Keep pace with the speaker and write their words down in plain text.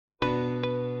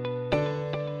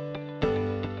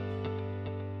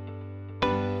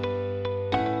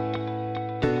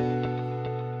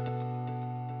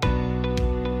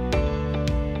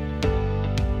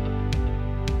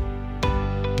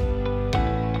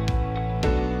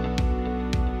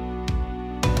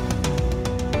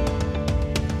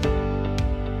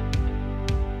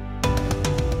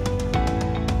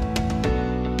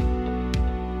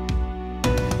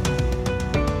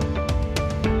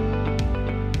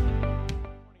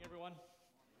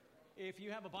If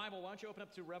you have a Bible, why don't you open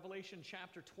up to Revelation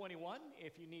chapter 21.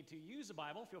 If you need to use a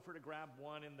Bible, feel free to grab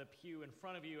one in the pew in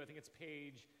front of you. I think it's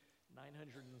page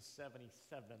 977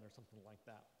 or something like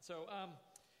that. So,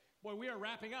 we are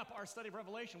wrapping up our study of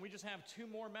Revelation. We just have two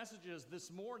more messages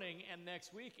this morning and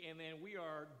next week, and then we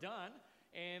are done.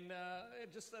 And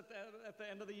just at the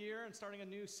end of the year and starting a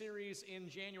new series in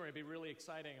January. It'll be really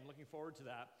exciting. I'm looking forward to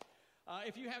that.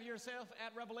 If you have yourself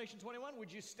at Revelation 21,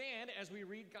 would you stand as we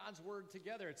read God's Word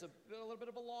together? It's a little bit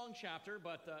of a long chapter,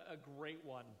 but a great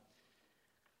one.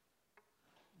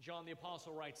 John the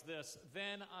Apostle writes this,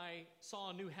 "Then I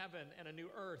saw a new heaven and a new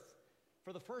earth,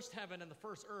 for the first heaven and the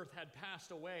first earth had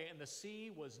passed away, and the sea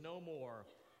was no more.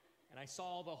 And I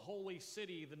saw the holy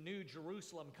city, the new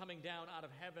Jerusalem, coming down out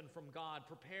of heaven from God,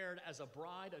 prepared as a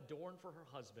bride adorned for her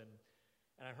husband.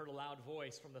 And I heard a loud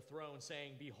voice from the throne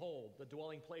saying, 'Behold, the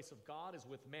dwelling place of God is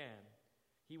with man.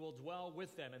 He will dwell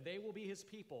with them, and they will be his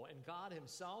people, and God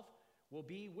himself will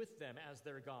be with them as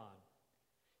their God.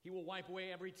 He will wipe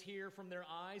away every tear from their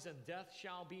eyes, and death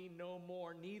shall be no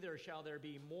more. Neither shall there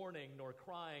be mourning, nor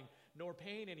crying, nor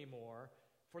pain anymore,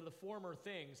 for the former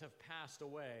things have passed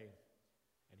away.'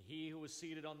 And he who was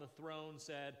seated on the throne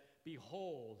said,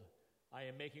 'Behold, I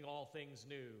am making all things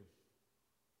new.'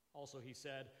 Also he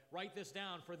said, 'Write this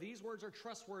down, for these words are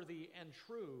trustworthy and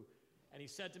true.' And he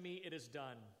said to me, 'It is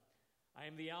done. I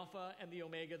am the Alpha and the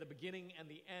Omega, the beginning and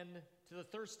the end. To the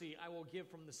thirsty I will give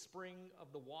from the spring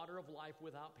of the water of life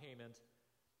without payment.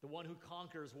 The one who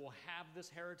conquers will have this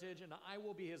heritage, and I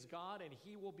will be his God, and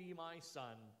he will be my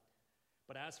son.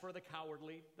 But as for the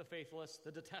cowardly, the faithless,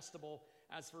 the detestable,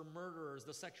 as for murderers,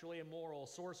 the sexually immoral,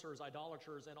 sorcerers,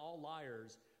 idolaters, and all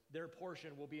liars, their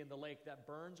portion will be in the lake that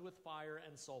burns with fire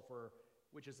and sulfur,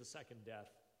 which is the second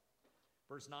death.'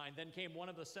 Verse 9, then came one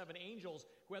of the seven angels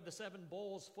who had the seven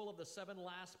bowls full of the seven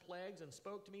last plagues and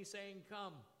spoke to me, saying,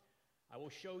 'Come, I will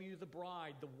show you the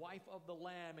bride, the wife of the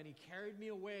Lamb.' And he carried me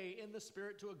away in the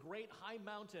Spirit to a great high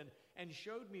mountain and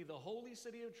showed me the holy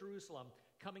city of Jerusalem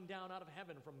coming down out of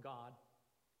heaven from God,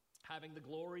 having the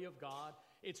glory of God,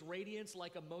 its radiance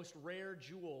like a most rare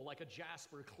jewel, like a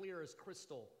jasper, clear as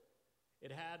crystal.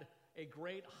 It had a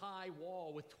great high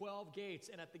wall with 12 gates,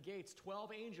 and at the gates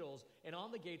 12 angels, and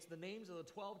on the gates the names of the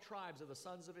 12 tribes of the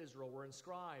sons of Israel were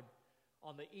inscribed.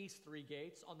 On the east 3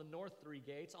 gates, on the north 3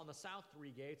 gates, on the south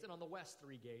 3 gates, and on the west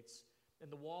 3 gates.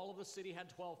 And the wall of the city had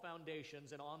 12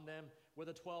 foundations, and on them were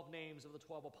the 12 names of the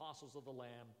 12 apostles of the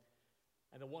Lamb.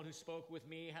 And the one who spoke with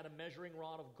me had a measuring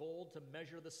rod of gold to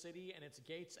measure the city and its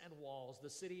gates and walls. The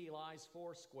city lies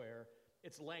 4 square,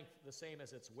 its length the same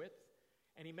as its width.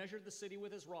 And he measured the city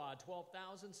with his rod,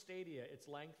 12,000 stadia. Its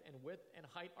length and width and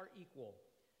height are equal.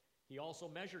 He also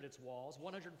measured its walls,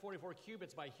 144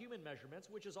 cubits by human measurements,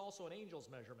 which is also an angel's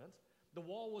measurement. The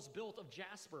wall was built of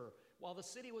jasper, while the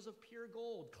city was of pure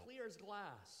gold, clear as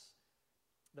glass.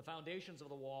 The foundations of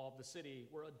the wall of the city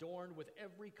were adorned with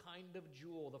every kind of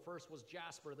jewel. The first was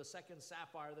jasper, the second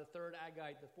sapphire, the third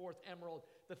agate, the fourth emerald,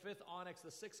 the fifth onyx,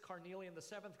 the sixth carnelian, the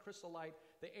seventh chrysolite,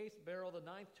 the eighth beryl, the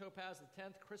ninth topaz, the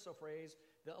 10th chrysoprase,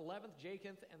 the 11th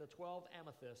jacinth, and the 12th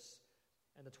amethyst.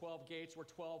 And the 12 gates were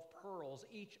 12 pearls.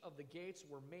 Each of the gates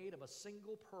were made of a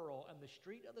single pearl, and the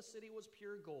street of the city was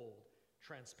pure gold,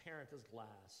 transparent as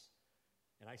glass.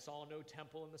 And I saw no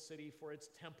temple in the city, for its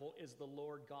temple is the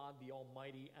Lord God, the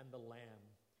Almighty, and the Lamb.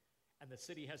 And the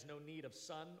city has no need of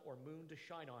sun or moon to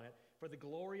shine on it, for the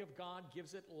glory of God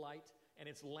gives it light, and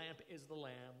its lamp is the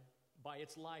Lamb. By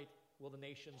its light will the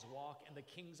nations walk, and the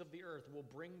kings of the earth will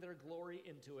bring their glory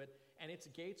into it, and its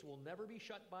gates will never be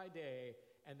shut by day,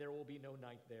 and there will be no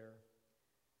night there.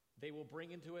 They will bring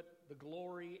into it the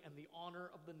glory and the honor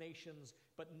of the nations,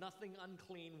 but nothing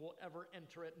unclean will ever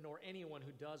enter it, nor anyone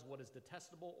who does what is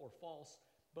detestable or false,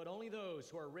 but only those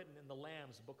who are written in the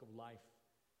Lamb's book of life."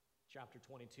 Chapter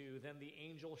 22, then the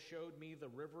angel showed me the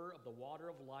river of the water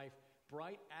of life,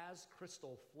 bright as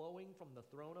crystal, flowing from the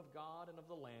throne of God and of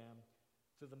the Lamb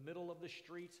through the middle of the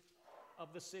street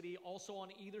of the city. Also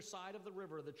on either side of the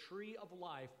river, the tree of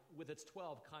life with its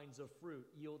 12 kinds of fruit,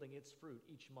 yielding its fruit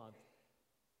each month.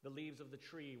 The leaves of the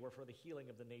tree were for the healing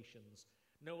of the nations.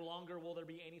 No longer will there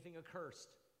be anything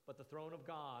accursed, but the throne of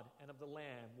God and of the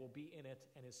Lamb will be in it,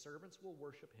 and his servants will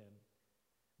worship him.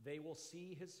 They will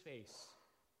see his face,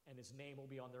 and his name will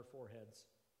be on their foreheads.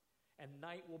 And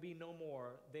night will be no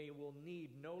more. They will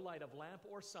need no light of lamp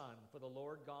or sun, for the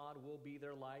Lord God will be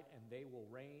their light, and they will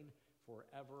reign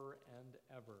forever and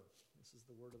ever. This is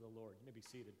the word of the Lord. You may be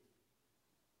seated.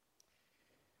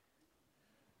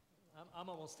 I'm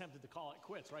almost tempted to call it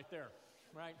quits right there,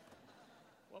 right?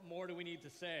 What more do we need to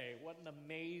say? What an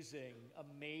amazing,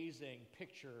 amazing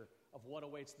picture of what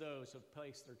awaits those who have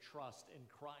placed their trust in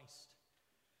Christ.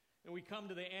 And we come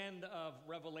to the end of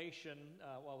Revelation.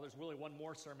 Well, there's really one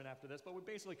more sermon after this, but we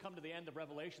basically come to the end of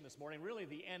Revelation this morning, really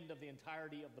the end of the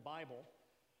entirety of the Bible.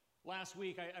 Last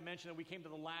week, I mentioned that we came to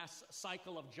the last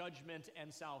cycle of judgment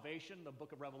and salvation. The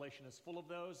book of Revelation is full of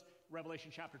those.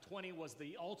 Revelation chapter 20 was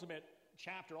the ultimate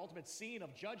chapter, ultimate scene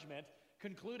of judgment,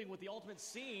 concluding with the ultimate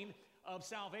scene of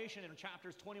salvation in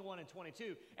chapters 21 and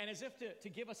 22. And as if to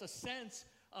give us a sense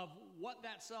of what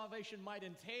that salvation might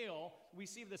entail, we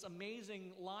see this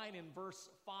amazing line in verse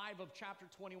 5 of chapter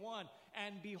 21.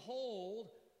 And behold,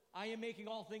 I am making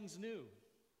all things new.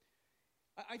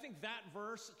 I think that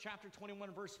verse, chapter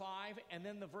 21, verse 5, and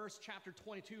then the verse, chapter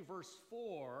 22, verse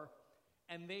 4,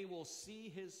 and they will see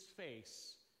his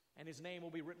face, and his name will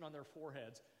be written on their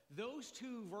foreheads. Those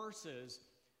two verses,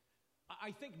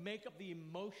 I think, make up the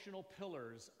emotional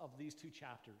pillars of these two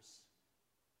chapters.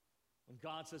 When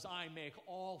God says, I make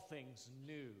all things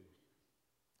new,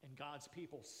 and God's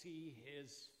people see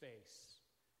his face.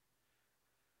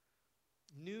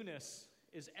 Newness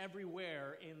is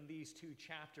everywhere in these two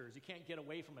chapters. You can't get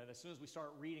away from it. As soon as we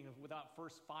start reading, without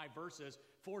first 5 verses,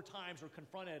 4 times we're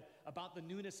confronted about the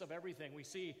newness of everything. We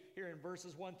see here in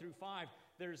verses 1 through 5,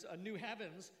 there's a new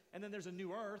heavens, and then there's a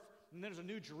new earth, and then there's a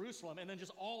new Jerusalem, and then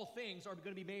just all things are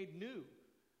going to be made new.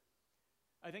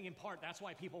 I think in part that's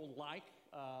why people like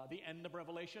the end of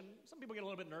Revelation. Some people get a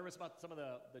little bit nervous about some of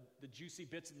the juicy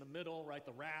bits in the middle, right?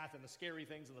 The wrath and the scary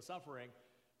things and the suffering.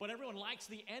 But everyone likes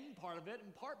the end part of it,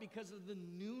 in part because of the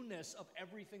newness of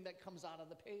everything that comes out of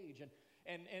the page.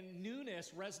 And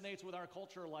newness resonates with our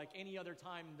culture like any other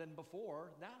time than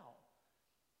before now.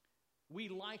 We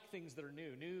like things that are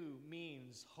new. New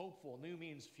means hopeful. New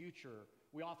means future.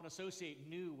 We often associate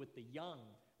new with the young,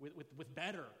 with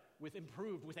better, with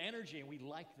improved, with energy, and we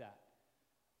like that.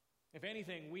 If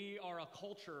anything, we are a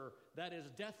culture that is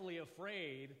deathly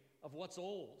afraid of what's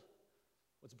old,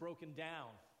 what's broken down,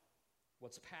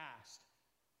 what's past.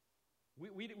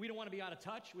 We don't want to be out of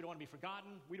touch. We don't want to be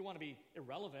forgotten. We don't want to be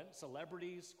irrelevant.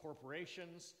 Celebrities,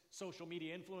 corporations, social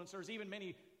media influencers, even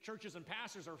many churches and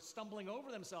pastors are stumbling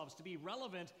over themselves to be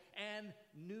relevant and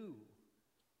new.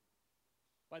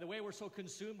 By the way, we're so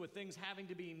consumed with things having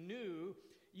to be new,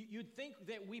 you'd think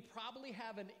that we probably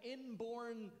have an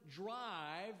inborn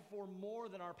drive for more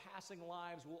than our passing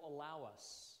lives will allow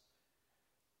us.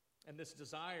 And this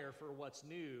desire for what's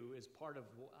new is part of,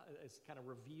 it kind of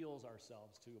reveals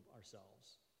ourselves to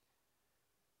ourselves.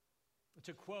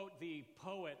 To quote the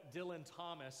poet Dylan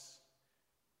Thomas,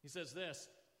 he says this,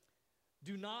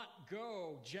 "Do not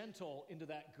go gentle into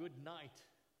that good night.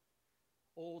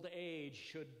 Old age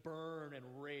should burn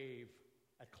and rave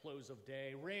at close of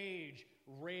day. Rage,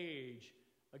 rage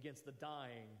against the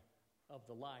dying of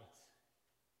the light."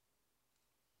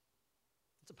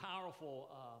 It's a powerful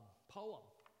poem.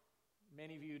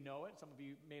 Many of you know it. Some of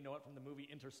you may know it from the movie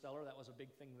Interstellar. That was a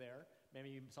big thing there.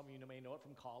 Some of you may know it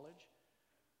from college.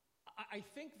 I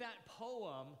think that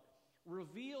poem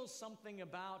reveals something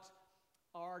about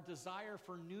our desire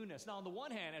for newness. Now, on the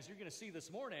one hand, as you're going to see this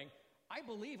morning, I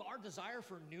believe our desire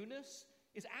for newness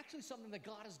is actually something that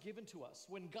God has given to us.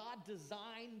 When God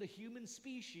designed the human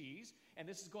species, and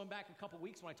this is going back a couple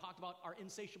weeks when I talked about our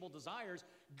insatiable desires,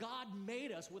 God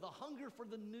made us with a hunger for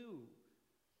the new.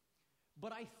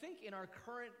 But I think in our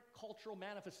current cultural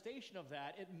manifestation of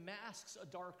that, it masks a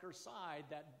darker side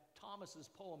that Thomas's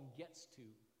poem gets to.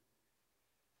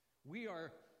 We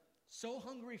are so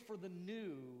hungry for the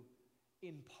new,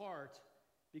 in part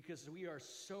because we are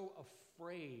so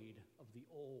afraid of the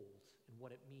old and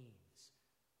what it means.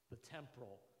 The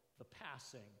temporal, the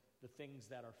passing, the things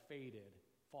that are faded,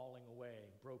 falling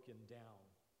away, broken down.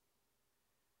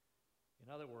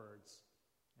 In other words,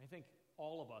 I think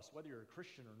all of us, whether you're a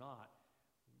Christian or not,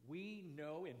 we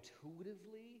know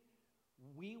intuitively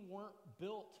we weren't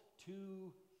built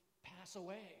to pass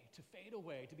away, to fade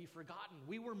away, to be forgotten.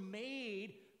 We were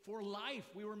made for life.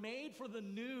 We were made for the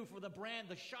new, for the brand,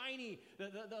 the shiny,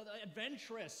 the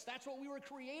adventurous. That's what we were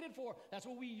created for. That's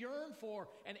what we yearn for.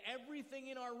 And everything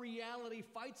in our reality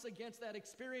fights against that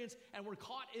experience, and we're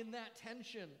caught in that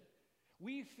tension.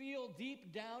 We feel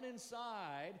deep down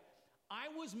inside, I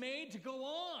was made to go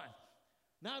on.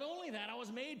 Not only that, I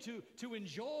was made to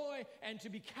enjoy and to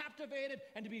be captivated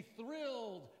and to be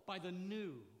thrilled by the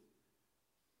new.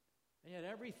 And yet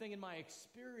everything in my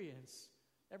experience,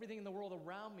 everything in the world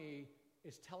around me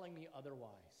is telling me otherwise.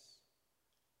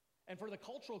 And for the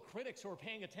cultural critics who are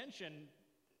paying attention,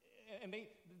 and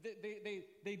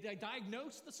they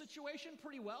diagnose the situation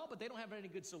pretty well, but they don't have any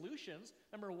good solutions.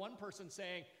 I remember one person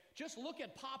saying, Just look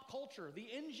at pop culture, the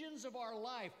engines of our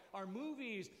life, our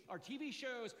movies, our TV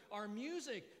shows, our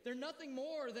music. They're nothing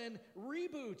more than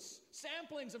reboots,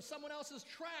 samplings of someone else's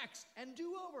tracks, and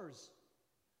do-overs.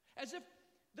 As if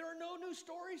there are no new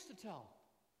stories to tell,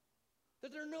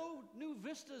 that there are no new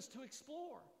vistas to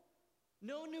explore,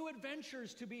 no new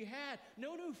adventures to be had,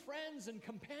 no new friends and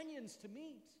companions to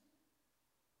meet.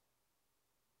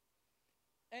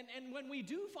 And when we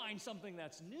do find something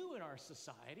that's new in our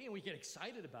society and we get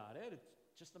excited about it,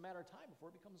 it's just a matter of time before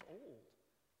it becomes old,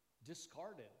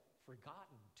 discarded,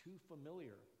 forgotten, too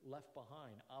familiar, left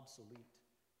behind, obsolete.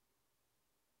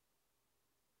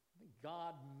 I think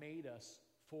God made us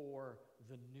for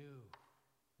the new.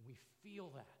 We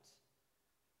feel that,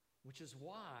 which is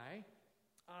why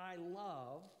I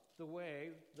love the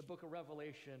way the book of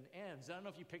Revelation ends. I don't know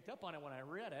if you picked up on it when I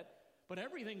read it, but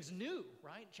everything's new,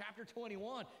 right? Chapter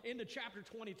 21 into chapter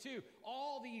 22.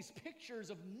 All these pictures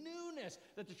of newness,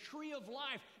 that the tree of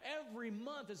life every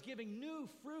month is giving new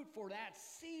fruit for that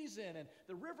season. And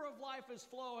the river of life is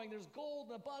flowing. There's gold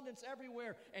and abundance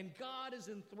everywhere. And God is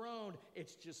enthroned.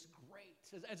 It's just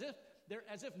great.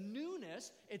 As if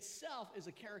newness itself is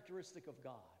a characteristic of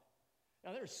God.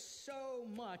 Now, there's so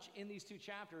much in these two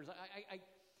chapters.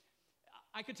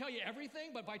 I could tell you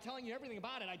everything, but by telling you everything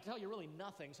about it, I'd tell you really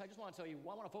nothing. So I just want to tell you,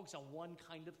 I want to focus on one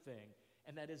kind of thing,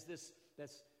 and that is this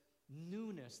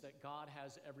newness that God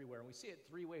has everywhere. And we see it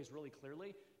three ways really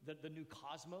clearly. The new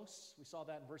cosmos, we saw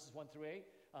that in verses 1 through 8.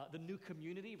 The new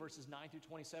community, verses 9 through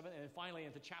 27. And then finally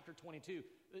into chapter 22,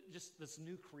 just this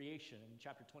new creation in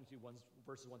chapter 22,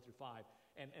 verses 1 through 5.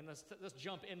 And let's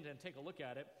jump in and take a look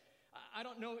at it. I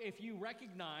don't know if you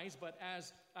recognize, but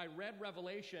as I read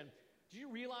Revelation, do you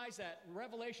realize that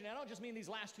Revelation, I don't just mean these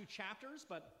last two chapters,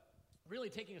 but really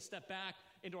taking a step back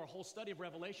into our whole study of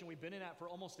Revelation we've been in that for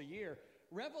almost a year.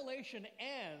 Revelation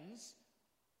ends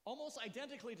almost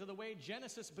identically to the way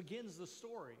Genesis begins the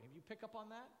story. Have you picked up on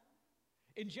that?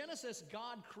 In Genesis,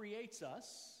 God creates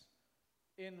us.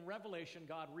 In Revelation,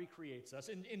 God recreates us.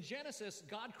 In Genesis,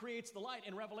 God creates the light.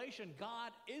 In Revelation,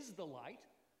 God is the light.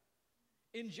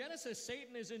 In Genesis,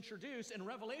 Satan is introduced. In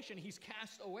Revelation, he's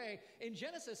cast away. In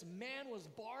Genesis, man was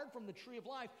barred from the tree of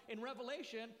life. In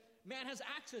Revelation, man has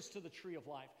access to the tree of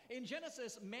life. In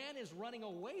Genesis, man is running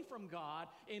away from God.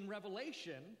 In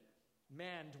Revelation,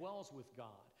 man dwells with God.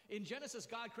 In Genesis,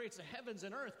 God creates the heavens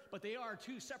and earth, but they are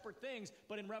two separate things.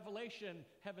 But in Revelation,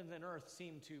 heaven and earth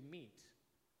seem to meet.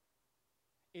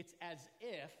 It's as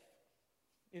if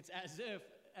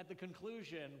at the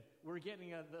conclusion, we're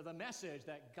getting the message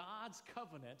that God's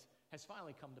covenant has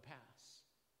finally come to pass.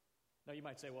 Now, you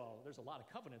might say, well, there's a lot of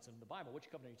covenants in the Bible.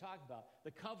 Which covenant are you talking about?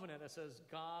 The covenant that says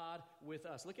God with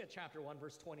us. Look at chapter 1,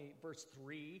 verse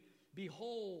 3.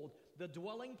 Behold, the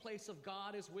dwelling place of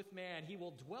God is with man. He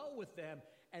will dwell with them,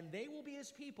 and they will be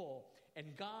his people, and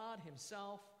God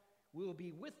himself will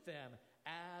be with them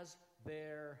as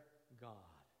their God.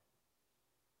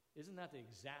 Isn't that the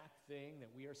exact thing that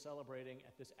we are celebrating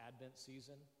at this Advent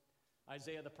season?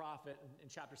 Isaiah the prophet in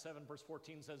chapter 7, verse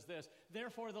 14 says this,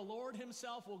 Therefore the Lord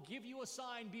himself will give you a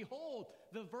sign. Behold,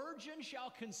 the virgin shall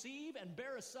conceive and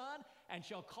bear a son, and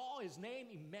shall call his name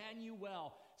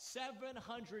Emmanuel.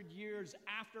 700 years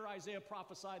after Isaiah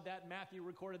prophesied that, Matthew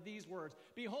recorded these words,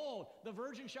 Behold, the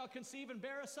virgin shall conceive and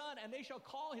bear a son, and they shall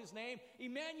call his name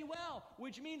Emmanuel,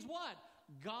 which means what?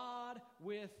 God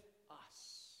with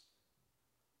us.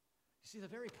 See, the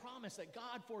very promise that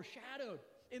God foreshadowed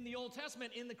in the Old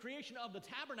Testament, in the creation of the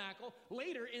tabernacle,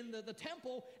 later in the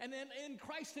temple, and then in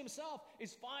Christ himself,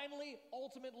 is finally,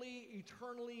 ultimately,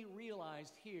 eternally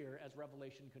realized here as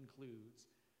Revelation concludes.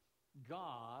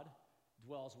 God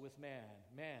dwells with man.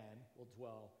 Man will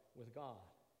dwell with God.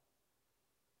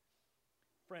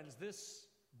 Friends, this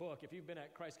book, if you've been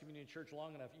at Christ Community Church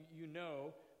long enough, you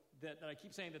know that I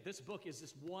keep saying that this book is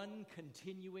this one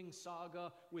continuing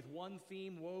saga with one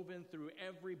theme woven through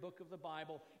every book of the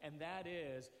Bible, and that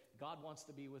is God wants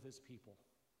to be with his people.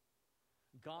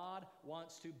 God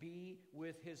wants to be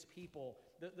with his people.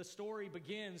 The story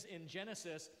begins in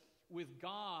Genesis with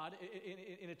God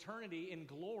in eternity, in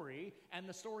glory, and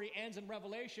the story ends in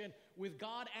Revelation with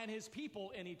God and his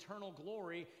people in eternal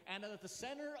glory, and at the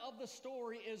center of the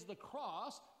story is the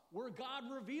cross, where God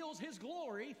reveals his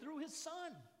glory through his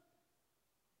Son.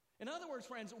 In other words,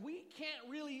 friends, we can't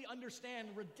really understand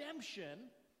redemption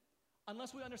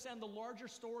unless we understand the larger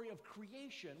story of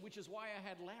creation, which is why I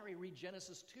had Larry read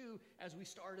Genesis 2 as we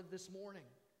started this morning.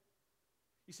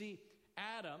 You see,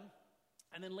 Adam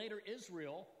and then later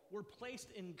Israel were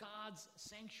placed in God's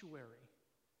sanctuary.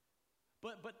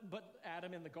 But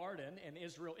Adam in the garden and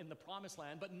Israel in the promised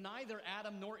land, but neither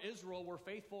Adam nor Israel were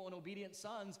faithful and obedient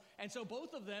sons, and so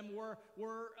both of them were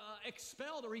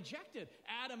expelled or ejected.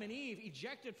 Adam and Eve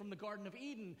ejected from the Garden of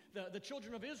Eden, the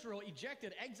children of Israel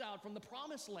ejected, exiled from the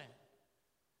promised land.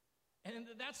 And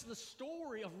that's the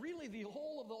story of really the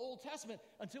whole of the Old Testament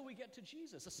until we get to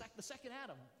Jesus, the second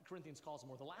Adam, Corinthians calls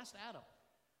him, or the last Adam,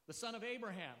 the son of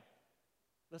Abraham,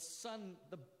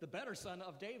 the better son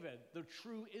of David, the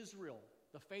true Israel,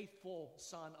 the faithful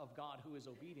son of God who is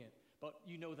obedient. But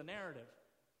you know the narrative.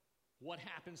 What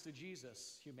happens to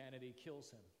Jesus? Humanity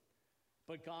kills him.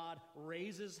 But God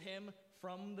raises him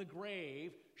from the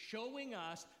grave, showing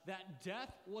us that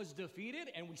death was defeated,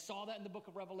 and we saw that in the book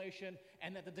of Revelation,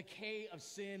 and that the decay of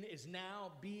sin is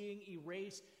now being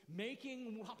erased,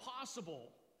 making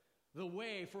possible the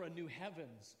way for a new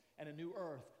heavens and a new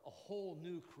earth, a whole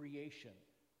new creation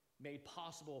made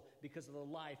possible because of the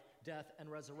life, death, and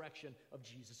resurrection of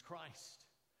Jesus Christ.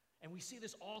 And we see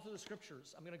this all through the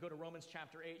scriptures. I'm going to go to Romans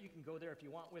chapter 8. You can go there if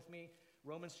you want with me.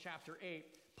 Romans chapter 8.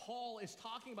 Paul is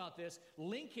talking about this,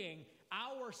 linking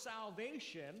our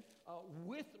salvation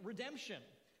with redemption.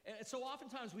 And so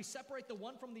oftentimes we separate the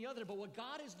one from the other, but what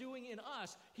God is doing in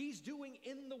us, he's doing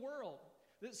in the world.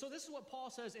 So this is what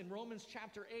Paul says in Romans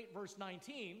chapter 8, verse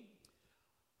 19.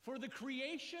 For the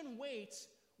creation waits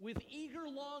with eager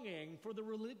longing for the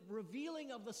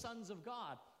revealing of the sons of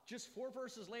God. Just 4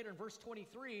 verses later in verse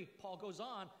 23, Paul goes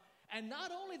on, and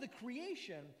not only the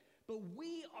creation, but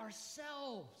we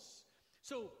ourselves.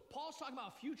 So Paul's talking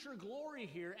about future glory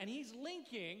here, and he's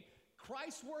linking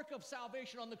Christ's work of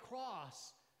salvation on the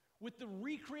cross with the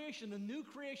recreation, the new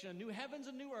creation, a new heavens,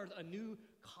 a new earth, a new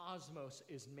cosmos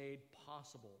is made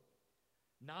possible.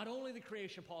 Not only the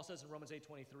creation, Paul says in Romans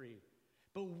 8:23,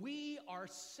 but we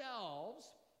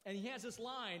ourselves, and he has this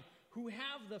line, who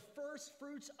have the first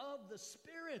fruits of the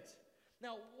Spirit.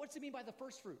 Now, what's it mean by the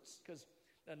first fruits? Because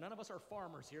none of us are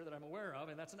farmers here that I'm aware of,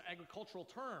 and that's an agricultural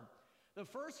term. The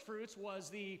first fruits was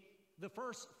the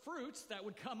first fruits that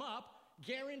would come up,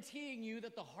 guaranteeing you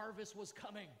that the harvest was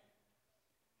coming.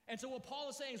 And so what Paul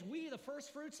is saying is we, the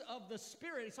first fruits of the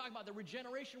Spirit, he's talking about the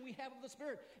regeneration we have of the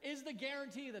Spirit, is the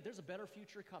guarantee that there's a better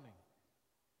future coming.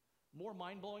 More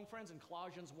mind-blowing, friends, in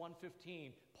Colossians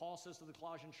 1:15, Paul says to the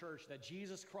Colossian church that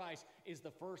Jesus Christ is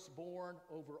the firstborn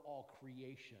over all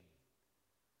creation.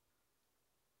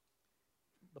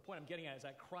 The point I'm getting at is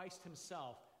that Christ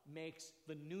himself makes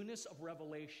the newness of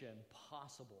revelation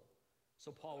possible.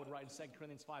 So Paul would write in 2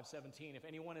 Corinthians 5:17, if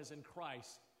anyone is in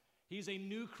Christ, he's a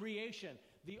new creation.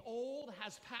 The old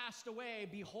has passed away.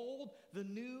 Behold, the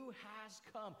new has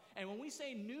come. And when we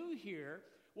say new here,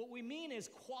 what we mean is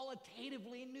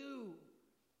qualitatively new,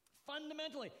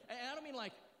 fundamentally. And I don't mean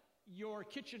like your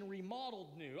kitchen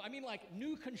remodeled new. I mean like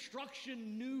new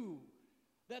construction new,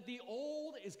 that the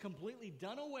old is completely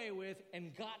done away with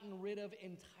and gotten rid of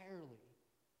entirely.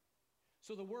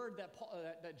 So the word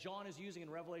that John is using in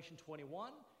Revelation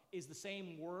 21 is the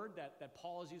same word that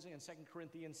Paul is using in 2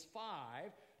 Corinthians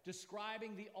 5,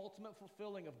 describing the ultimate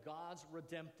fulfilling of God's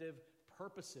redemptive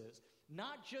purposes.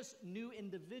 Not just new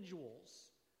individuals,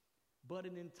 but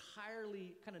an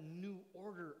entirely kind of new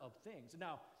order of things.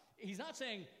 Now, he's not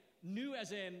saying new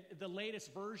as in the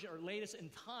latest version or latest in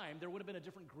time. There would have been a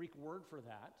different Greek word for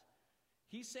that.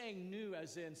 He's saying new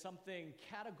as in something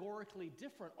categorically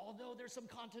different, although there's some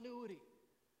continuity.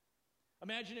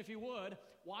 Imagine, if you would,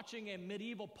 watching a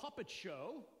medieval puppet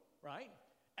show, right,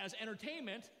 as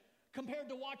entertainment, compared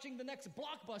to watching the next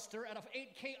blockbuster at an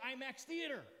 8K IMAX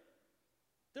theater.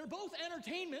 They're both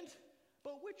entertainment,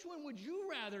 but which one would you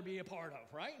rather be a part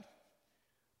of, right?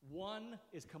 One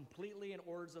is completely in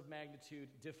orders of magnitude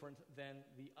different than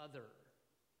the other.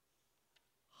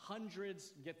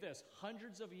 Hundreds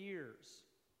of years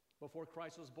before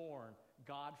Christ was born,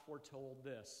 God foretold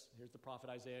this. Here's the prophet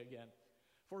Isaiah again.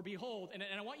 For behold, and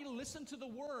I want you to listen to the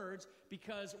words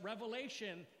because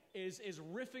Revelation is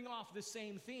riffing off the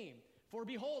same theme. For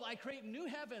behold, I create new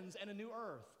heavens and a new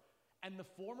earth, and the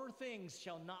former things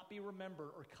shall not be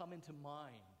remembered or come into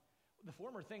mind. The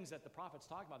former things that the prophet's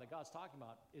talking about, that God's talking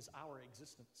about, is our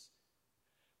existence.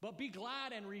 But be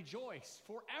glad and rejoice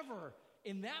forever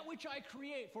in that which I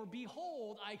create. For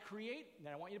behold, I create, and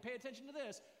I want you to pay attention to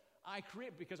this, I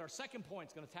create, because our second point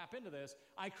is going to tap into this,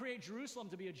 I create Jerusalem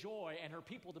to be a joy and her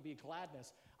people to be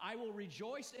gladness. I will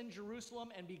rejoice in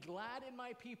Jerusalem and be glad in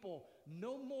my people.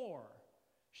 No more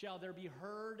shall there be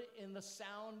heard in the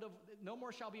sound of, no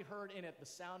more shall be heard in it the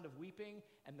sound of weeping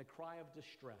and the cry of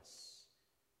distress.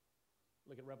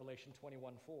 Look at Revelation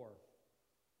 21:4.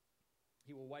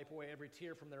 He will wipe away every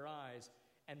tear from their eyes,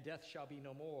 and death shall be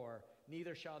no more.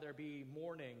 Neither shall there be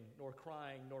mourning, nor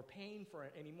crying, nor pain for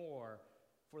it any more,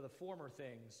 for the former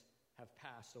things have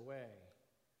passed away.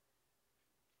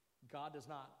 God does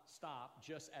not stop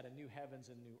just at a new heavens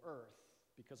and new earth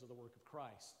because of the work of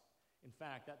Christ. In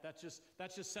fact, that's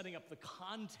just setting up the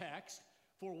context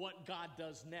for what God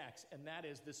does next, and that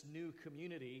is this new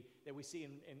community that we see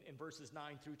in verses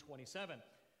 9 through 27.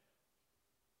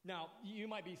 Now, you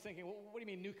might be thinking, well, what do you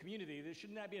mean new community?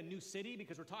 Shouldn't that be a new city?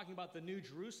 Because we're talking about the New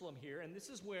Jerusalem here, and this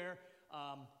is where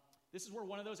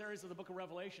one of those areas of the book of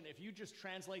Revelation, if you just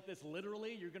translate this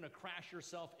literally, you're going to crash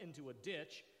yourself into a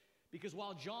ditch. Because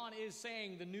while John is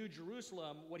saying the New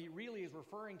Jerusalem, what he really is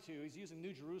referring to, he's using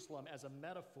New Jerusalem as a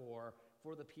metaphor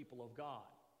for the people of God.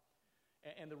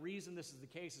 And the reason this is the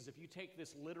case is if you take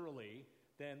this literally,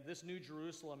 then this New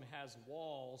Jerusalem has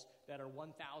walls that are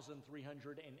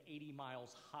 1,380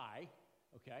 miles high,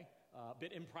 okay? A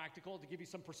bit impractical. To give you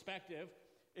some perspective,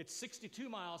 it's 62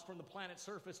 miles from the planet's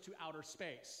surface to outer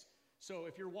space. So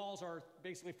if your walls are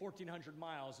basically 1,400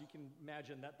 miles, you can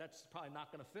imagine that that's probably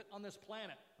not going to fit on this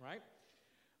planet, right?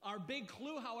 Our big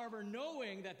clue, however,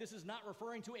 knowing that this is not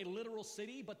referring to a literal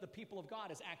city, but the people of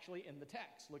God, is actually in the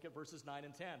text. Look at verses 9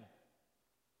 and 10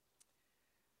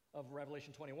 of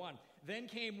Revelation 21. Then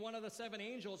came one of the seven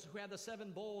angels who had the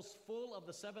seven bowls full of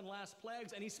the seven last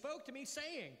plagues, and he spoke to me,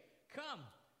 saying, "Come,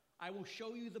 I will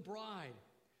show you the bride,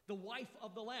 the wife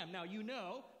of the Lamb." Now, you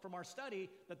know from our study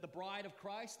that the bride of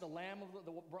Christ, the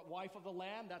wife of the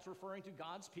Lamb, that's referring to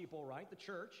God's people, right? The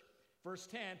church. Verse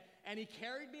 10, "And he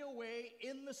carried me away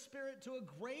in the Spirit to a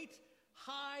great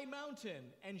high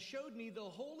mountain and showed me the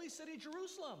holy city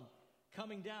Jerusalem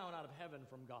coming down out of heaven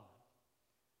from God."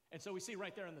 And so we see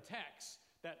right there in the text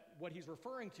that what he's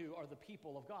referring to are the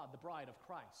people of God, the bride of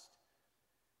Christ.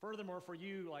 Furthermore, for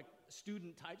you like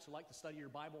student types who like to study your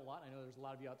Bible a lot, I know there's a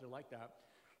lot of you out there like that,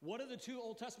 what are the two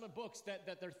Old Testament books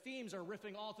that their themes are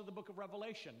riffing all through the book of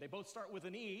Revelation? They both start with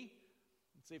an E.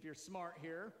 Let's see if you're smart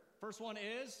here. First one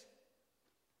is,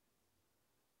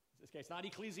 in this case, not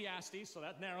Ecclesiastes, so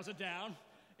that narrows it down.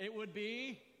 It would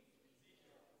be,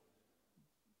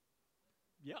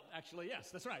 yep, actually, yes,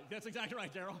 that's right. That's exactly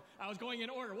right, Daryl. I was going in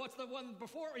order. What's the one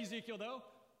before Ezekiel, though?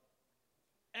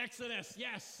 Exodus,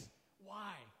 yes.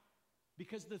 Why?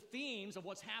 Because the themes of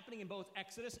what's happening in both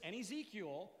Exodus and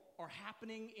Ezekiel are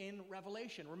happening in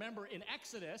Revelation. Remember, in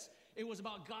Exodus, it was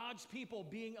about God's people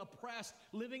being oppressed,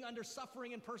 living under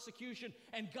suffering and persecution,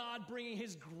 and God bringing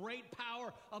his great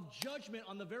power of judgment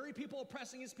on the very people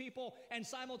oppressing his people and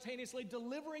simultaneously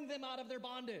delivering them out of their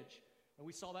bondage. And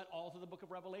we saw that all through the book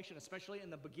of Revelation, especially in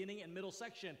the beginning and middle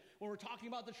section, when we're talking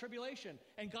about the tribulation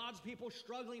and God's people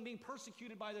struggling, being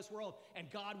persecuted by this world,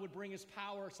 and God would bring his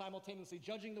power, simultaneously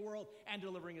judging the world and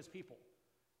delivering his people.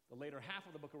 The later half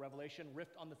of the book of Revelation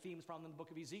riffed on the themes found in the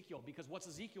book of Ezekiel, because what's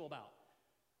Ezekiel about?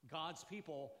 God's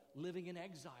people living in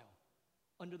exile,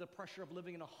 under the pressure of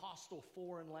living in a hostile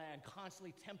foreign land,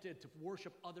 constantly tempted to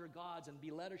worship other gods and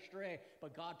be led astray,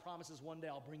 but God promises one day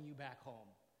I'll bring you back home.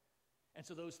 And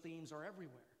so those themes are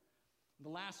everywhere. The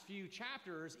last few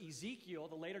chapters, Ezekiel,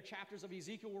 the later chapters of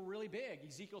Ezekiel were really big.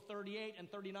 Ezekiel 38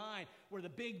 and 39 were the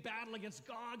big battle against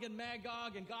Gog and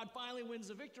Magog, and God finally wins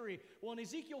the victory. Well, in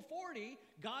Ezekiel 40,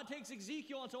 God takes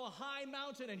Ezekiel onto a high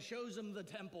mountain and shows him the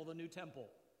temple, the new temple.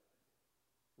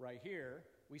 Right here,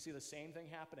 we see the same thing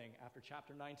happening after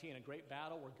chapter 19, a great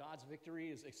battle where God's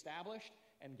victory is established,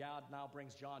 and God now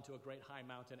brings John to a great high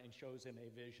mountain and shows him a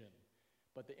vision.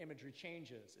 But the imagery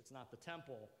changes. It's not the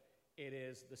temple. It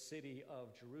is the city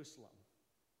of Jerusalem,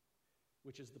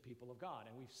 which is the people of God.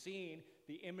 And we've seen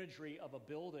the imagery of a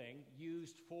building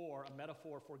used for a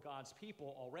metaphor for God's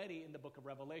people already in the book of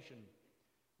Revelation.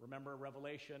 Remember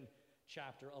Revelation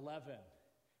chapter 11,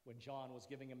 when John was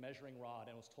giving a measuring rod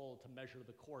and was told to measure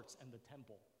the courts and the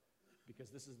temple, because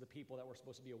this is the people that were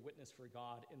supposed to be a witness for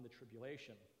God in the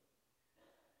tribulation.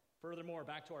 Furthermore,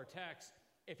 back to our text,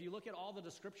 if you look at all the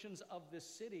descriptions of this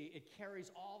city, it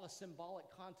carries all the symbolic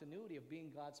continuity of being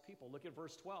God's people. Look at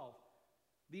verse 12.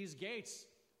 These gates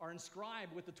are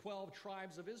inscribed with the 12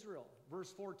 tribes of Israel.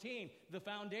 Verse 14, the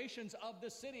foundations of the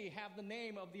city have the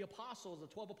name of the apostles, the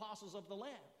 12 apostles of the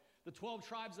Lamb. The 12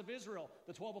 tribes of Israel,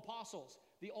 the 12 apostles,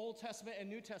 the Old Testament and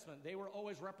New Testament, they were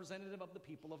always representative of the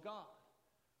people of God.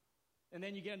 And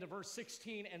then you get into verse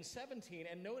 16 and 17,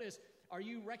 and notice, are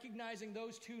you recognizing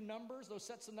those two numbers, those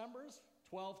sets of numbers?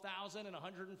 12,000 and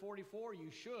 144,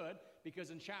 you should, because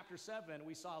in chapter 7,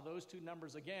 we saw those two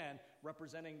numbers again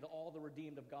representing all the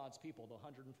redeemed of God's people, the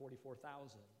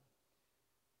 144,000.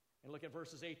 And look at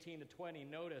verses 18 to 20.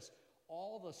 Notice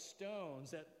all the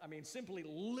stones that, simply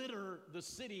litter the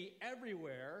city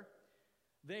everywhere.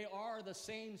 They are the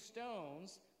same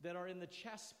stones that are in the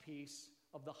chest piece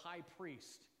of the high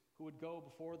priest who would go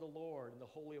before the Lord in the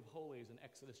Holy of Holies in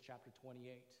Exodus chapter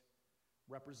 28,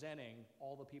 representing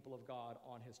all the people of God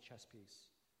on his chess piece.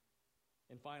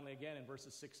 And finally, again, in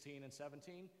verses 16 and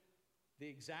 17, the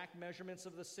exact measurements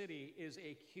of the city is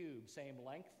a cube, same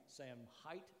length, same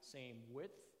height, same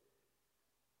width.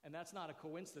 And that's not a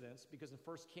coincidence, because in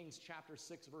 1 Kings chapter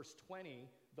 6, verse 20,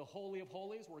 the Holy of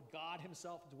Holies, where God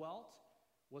himself dwelt,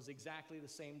 was exactly the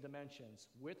same dimensions,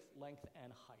 width, length,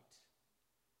 and height.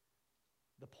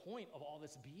 The point of all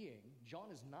this being,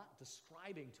 John is not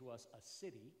describing to us a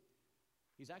city.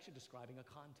 He's actually describing a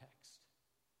context.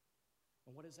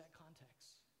 And what is that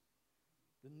context?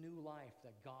 The new life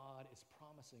that God is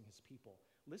promising his people.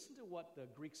 Listen to what the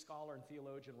Greek scholar and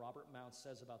theologian Robert Mounce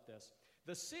says about this.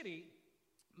 The city,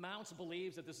 Mounce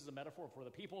believes that this is a metaphor for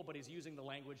the people, but he's using the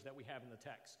language that we have in the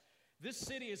text. This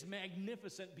city is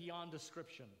magnificent beyond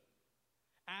description.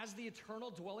 As the eternal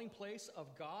dwelling place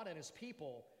of God and his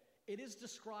people, it is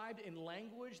described in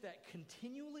language that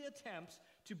continually attempts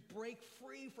to break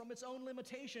free from its own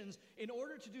limitations in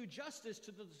order to do justice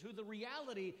to the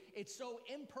reality it so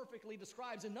imperfectly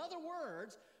describes. In other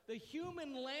words, the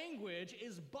human language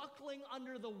is buckling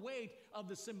under the weight of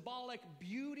the symbolic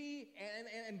beauty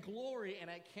and glory, and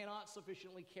it cannot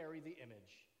sufficiently carry the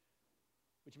image.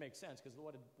 Which makes sense, because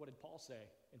what did Paul say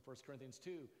in 1 Corinthians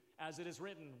 2? As it is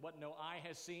written, what no eye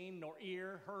has seen, nor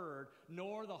ear heard,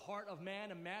 nor the heart of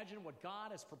man imagined what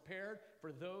God has prepared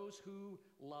for those who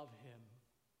love him.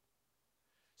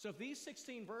 So if these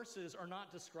 16 verses are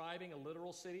not describing a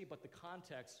literal city, but the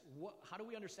context, how do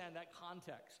we understand that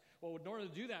context? Well, in order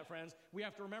to do that, friends, we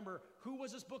have to remember, who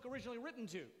was this book originally written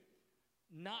to?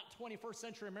 Not 21st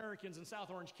century Americans in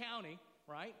South Orange County,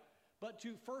 right? But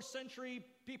to first century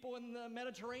people in the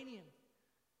Mediterranean.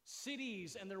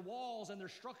 Cities and their walls and their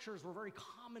structures were very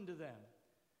common to them.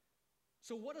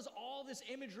 So what does all this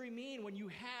imagery mean when you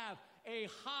have a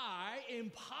high,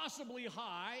 impossibly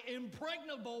high,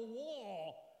 impregnable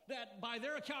wall that by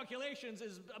their calculations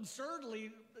is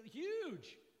absurdly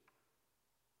huge?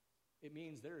 It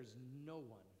means there is no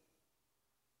one,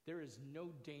 there is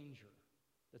no danger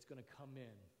that's going to come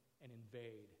in and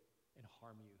invade and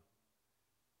harm you.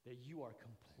 That you are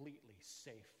completely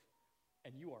safe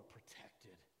and you are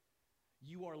protected.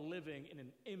 You are living in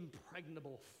an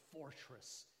impregnable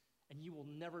fortress, and you will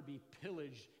never be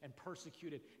pillaged and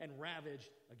persecuted and ravaged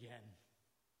again.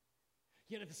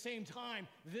 Yet at the same time,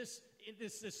 this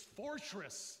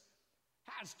fortress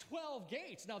has 12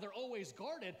 gates. Now, they're always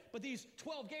guarded, but these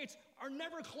 12 gates are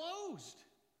never closed.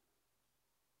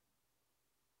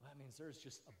 Well, that means there's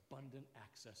just abundant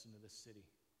access into this city.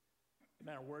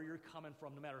 No matter where you're coming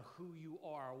from, no matter who you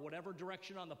are, whatever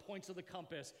direction on the points of the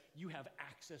compass, you have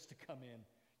access to come in.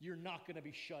 You're not going to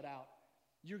be shut out.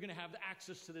 You're going to have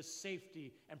access to this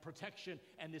safety and protection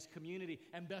and this community.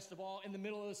 And best of all, in the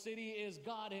middle of the city is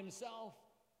God himself.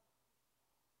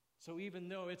 So even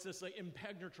though it's this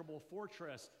impenetrable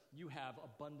fortress, you have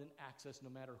abundant access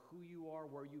no matter who you are,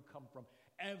 where you come from.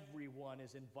 Everyone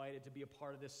is invited to be a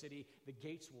part of this city. The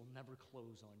gates will never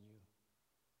close on you.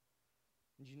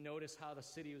 Did you notice how the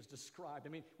city was described? I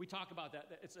mean, we talk about that.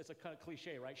 It's a kind of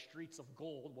cliche, right? Streets of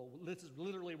gold. Well, this is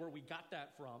literally where we got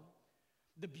that from.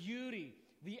 The beauty,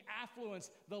 the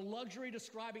affluence, the luxury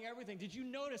describing everything. Did you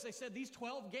notice they said these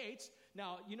 12 gates?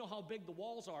 Now, you know how big the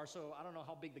walls are, so I don't know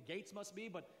how big the gates must be,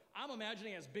 but I'm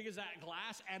imagining as big as that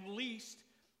glass at least.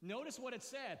 Notice what it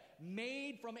said.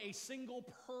 Made from a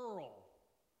single pearl.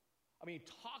 I mean,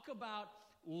 talk about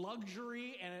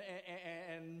luxury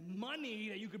and money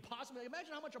that you could possibly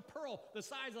imagine how much a pearl the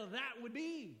size of that would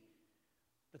be.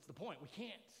 That's the point. We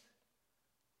can't.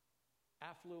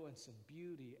 Affluence and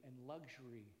beauty and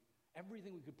luxury,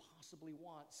 everything we could possibly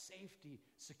want, safety,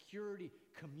 security,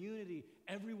 community,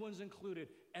 everyone's included,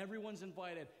 everyone's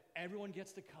invited, everyone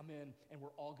gets to come in, and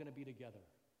we're all going to be together.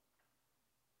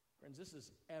 Friends, this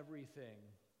is everything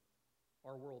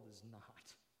our world is not.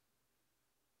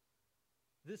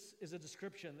 This is a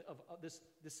description of this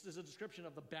is a description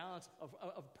of the balance of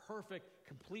perfect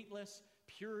completeness,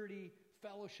 purity,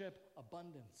 fellowship,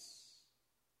 abundance.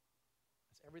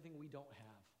 That's everything we don't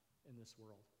have in this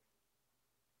world.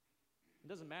 It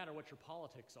doesn't matter what your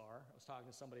politics are. I was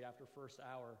talking to somebody after first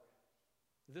hour.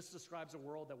 This describes a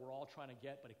world that we're all trying to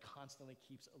get, but it constantly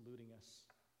keeps eluding us.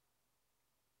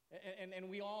 And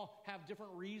we all have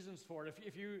different reasons for it.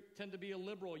 If you tend to be a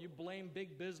liberal, you blame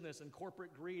big business and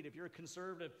corporate greed. If you're a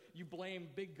conservative, you blame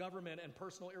big government and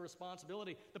personal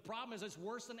irresponsibility. The problem is it's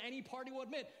worse than any party will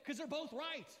admit, because they're both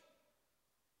right.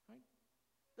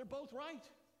 They're both right.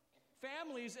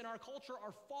 Families in our culture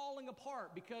are falling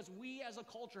apart because we as a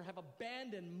culture have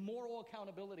abandoned moral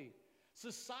accountability.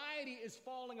 Society is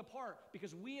falling apart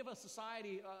because we have a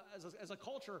society, as a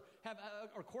culture,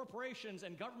 or corporations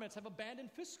and governments have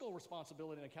abandoned fiscal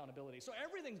responsibility and accountability. So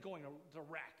everything's going to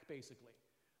wreck, basically.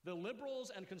 The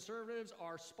liberals and conservatives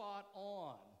are spot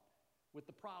on with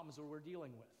the problems that we're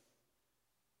dealing with.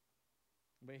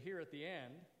 But here at the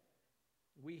end,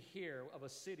 we hear of a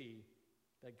city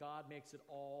that God makes it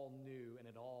all new and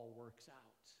it all works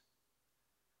out.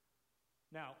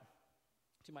 Now,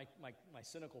 to my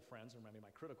cynical friends, or maybe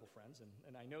my critical friends,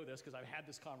 and I know this because I've had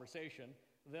this conversation,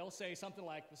 they'll say something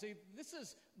like, see, this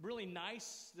is really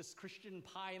nice, this Christian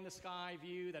pie-in-the-sky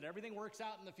view that everything works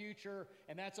out in the future,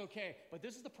 and that's okay. But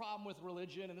this is the problem with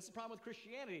religion, and this is the problem with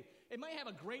Christianity. It might have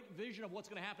a great vision of what's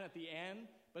going to happen at the end,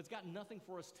 but it's got nothing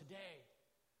for us today.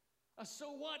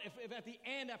 So what if at the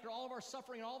end, after all of our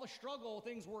suffering and all the struggle,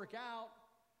 things work out?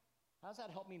 How does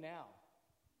that help me now?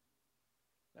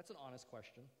 That's an honest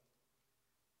question.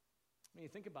 I mean, you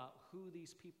think about who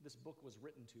these people, this book was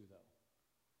written to, though.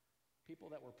 People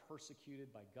that were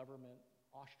persecuted by government,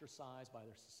 ostracized by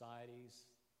their societies,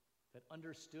 that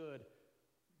understood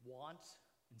want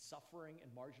and suffering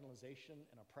and marginalization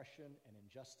and oppression and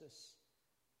injustice.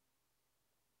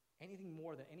 Anything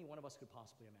more than any one of us could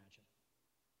possibly imagine.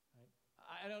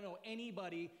 Right? I don't know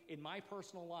anybody in my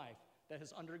personal life that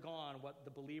has undergone what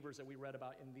the believers that we read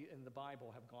about in the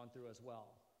Bible have gone through as well.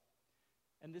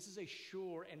 And this is a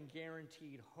sure and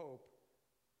guaranteed hope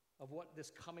of what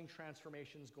this coming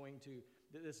transformation is going to,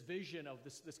 this vision of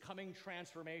this coming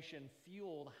transformation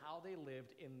fueled how they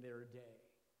lived in their day.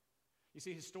 You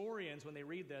see, historians, when they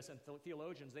read this, and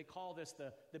theologians, they call this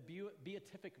the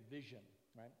beatific vision,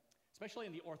 right? Especially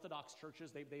in the Orthodox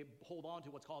churches, they hold on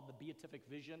to what's called the beatific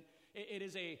vision. It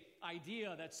is an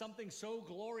idea that something so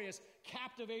glorious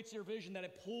captivates your vision that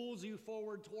it pulls you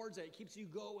forward towards it. It keeps you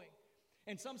going.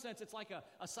 In some sense, it's like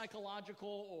a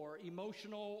psychological or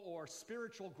emotional or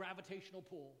spiritual gravitational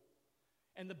pull.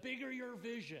 And the bigger your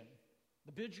vision,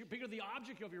 the bigger the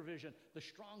object of your vision, the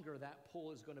stronger that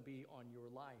pull is going to be on your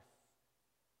life.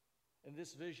 And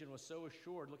this vision was so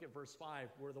assured. Look at verse 5,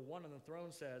 where the one on the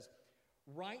throne says,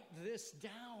 "Write this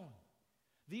down.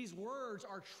 These words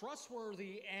are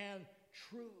trustworthy and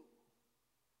true."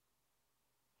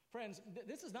 Friends,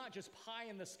 this is not just pie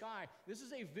in the sky. This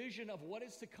is a vision of what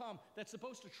is to come that's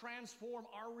supposed to transform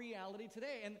our reality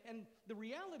today. And the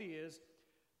reality is,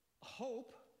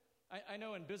 hope, I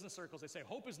know in business circles they say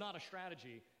hope is not a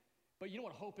strategy, but you know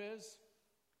what hope is?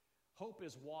 Hope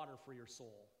is water for your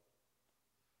soul.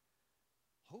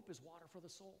 Hope is water for the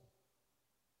soul.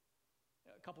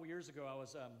 A couple years ago, when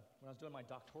I was doing my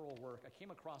doctoral work, I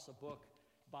came across a book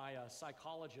by a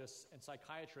psychologist and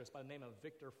psychiatrist by the name of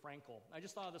Viktor Frankl. I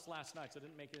just thought of this last night, so I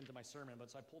didn't make it into my sermon, but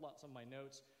so I pulled out some of my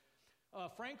notes.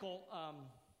 Frankl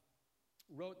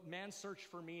wrote Man's Search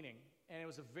for Meaning, and it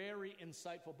was a very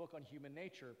insightful book on human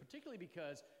nature, particularly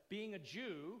because being a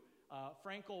Jew,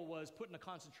 Frankl was put in a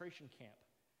concentration camp,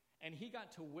 and he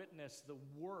got to witness the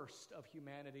worst of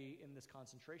humanity in this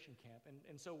concentration camp.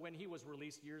 And so when he was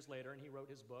released years later and he wrote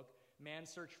his book, Man's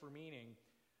Search for Meaning,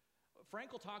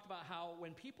 Frankl talked about how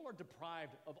when people are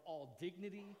deprived of all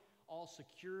dignity, all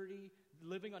security,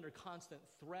 living under constant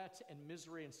threat and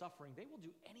misery and suffering, they will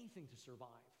do anything to survive.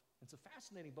 It's a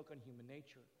fascinating book on human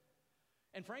nature.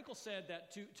 And Frankl said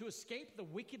that to escape the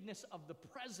wickedness of the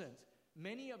present,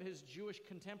 many of his Jewish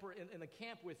contemporaries in the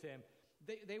camp with him,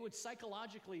 they would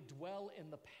psychologically dwell in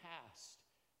the past.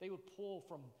 They would pull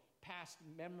from past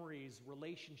memories,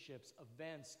 relationships,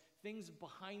 events, things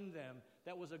behind them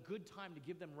that was a good time to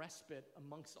give them respite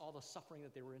amongst all the suffering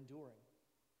that they were enduring.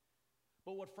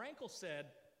 But what Frankl said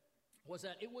was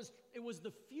that it was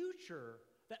the future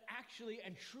that actually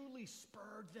and truly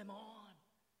spurred them on.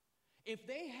 If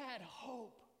they had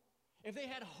hope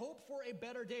for a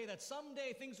better day, that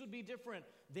someday things would be different,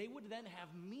 they would then have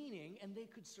meaning and they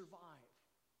could survive.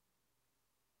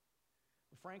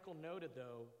 Frankl noted,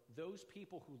 though, those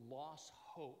people who lost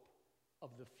hope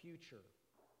of the future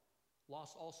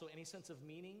lost also any sense of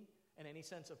meaning and any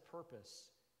sense of purpose,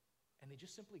 and they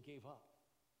just simply gave up.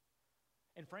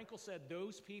 And Frankl said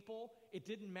those people, it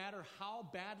didn't matter how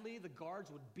badly the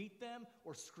guards would beat them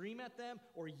or scream at them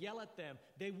or yell at them.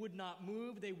 They would not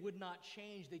move, they would not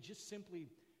change. They just simply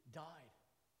died,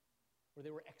 or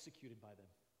they were executed by them.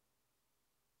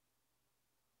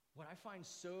 What I find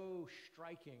so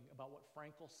striking about what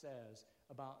Frankl says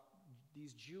about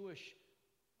these Jewish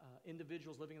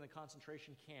individuals living in the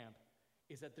concentration camp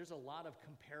is that there's a lot of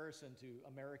comparison to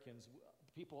Americans,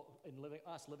 people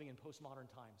living in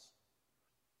postmodern times,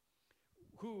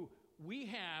 who we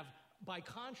have, by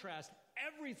contrast,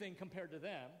 everything compared to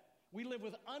them. We live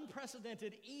with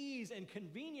unprecedented ease and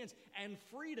convenience and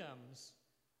freedoms.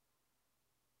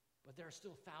 But there are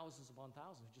still thousands upon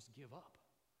thousands who just give up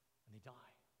and they die.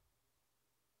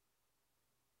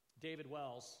 David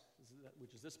Wells,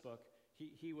 which is this book,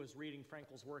 he was reading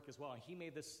Frankl's work as well. And he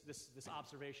made this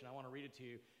observation. I want to read it to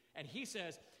you. And he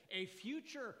says, a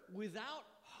future without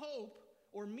hope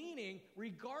or meaning,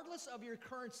 regardless of your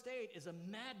current state, is a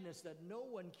madness that no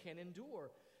one can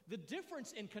endure. The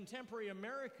difference in contemporary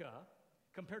America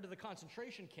compared to the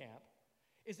concentration camp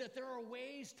is that there are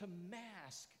ways to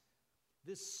mask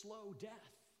this slow death.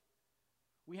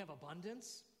 We have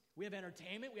abundance, we have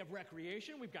entertainment, we have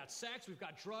recreation, we've got sex, we've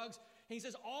got drugs. And he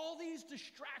says all these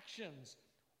distractions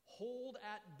hold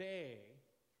at bay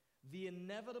the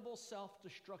inevitable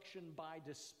self-destruction by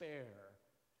despair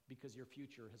because your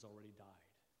future has already died.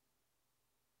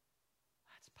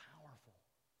 That's powerful.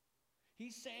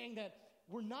 He's saying that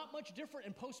we're not much different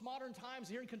in postmodern times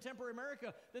here in contemporary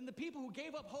America than the people who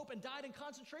gave up hope and died in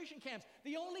concentration camps.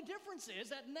 The only difference is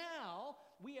that now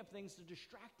we have things to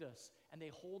distract us, and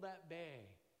they hold at bay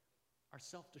our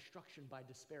self-destruction by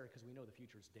despair because we know the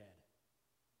future is dead.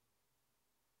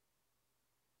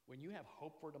 When you have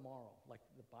hope for tomorrow, like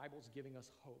the Bible's giving us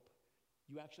hope,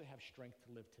 you actually have strength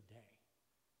to live today.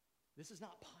 This is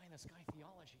not pie-in-the-sky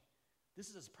theology. This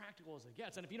is as practical as it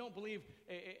gets. And if you don't believe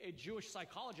a Jewish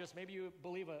psychologist, maybe you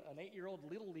believe an 8-year-old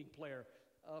Little League player.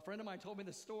 A friend of mine told me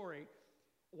this story.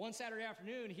 One Saturday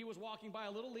afternoon, he was walking by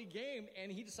a Little League game,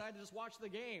 and he decided to just watch the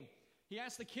game. He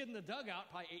asked the kid in the dugout,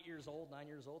 probably 8 years old, 9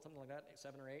 years old, something like that,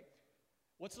 7 or 8,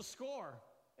 what's the score?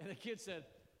 And the kid said,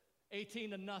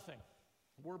 18-0.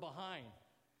 We're behind.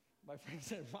 My friend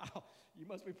said, wow, you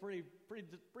must be pretty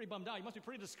bummed out. You must be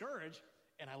pretty discouraged.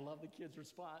 And I love the kid's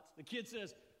response. The kid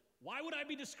says, why would I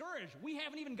be discouraged? We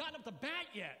haven't even gotten up to bat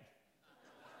yet.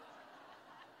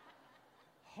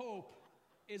 Hope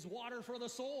is water for the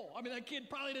soul. I mean, that kid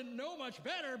probably didn't know much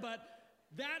better, but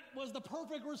that was the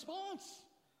perfect response.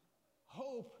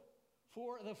 Hope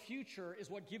for the future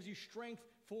is what gives you strength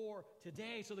for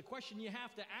today. So the question you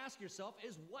have to ask yourself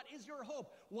is, what is your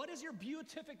hope? What is your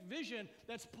beatific vision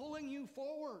that's pulling you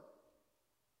forward?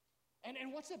 And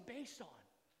what's it based on?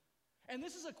 And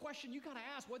this is a question you got to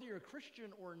ask whether you're a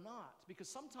Christian or not, because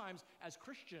sometimes as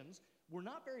Christians, we're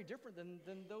not very different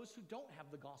than those who don't have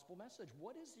the gospel message.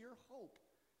 What is your hope?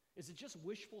 Is it just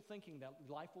wishful thinking that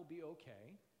life will be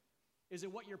okay? Is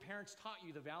it what your parents taught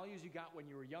you, the values you got when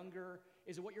you were younger?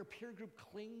 Is it what your peer group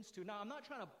clings to? Now, I'm not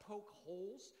trying to poke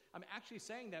holes. I'm actually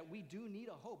saying that we do need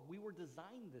a hope. We were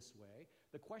designed this way.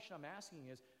 The question I'm asking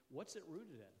is, what's it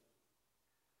rooted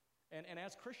in? And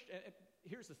as Christian,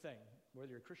 here's the thing, whether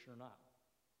you're a Christian or not.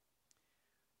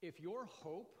 If your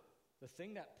hope, the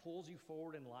thing that pulls you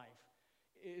forward in life,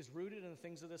 is rooted in the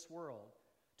things of this world,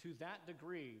 to that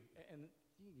degree, and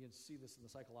you can see this in the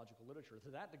psychological literature,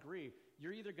 to that degree,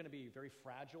 you're either going to be very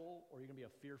fragile or you're going to be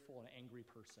a fearful and angry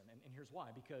person. And here's why.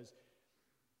 Because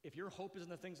if your hope is in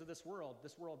the things of this world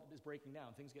is breaking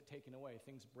down. Things get taken away.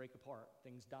 Things break apart.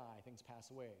 Things die. Things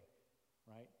pass away.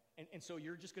 Right? And so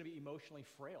you're just going to be emotionally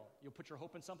frail. You'll put your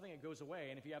hope in something, it goes away.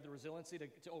 And if you have the resiliency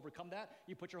to overcome that,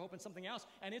 you put your hope in something else,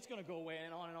 and it's going to go away,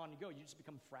 and on you go. You just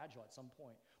become fragile at some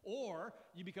point. Or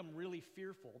you become really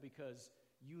fearful because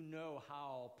you know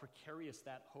how precarious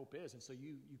that hope is. And so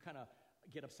you kind of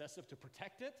get obsessive to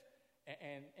protect it,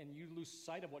 and you lose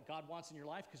sight of what God wants in your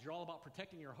life because you're all about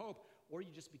protecting your hope. Or you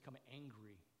just become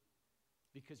angry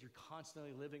because you're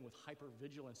constantly living with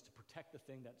hypervigilance to protect the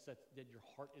thing that your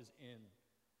heart is in.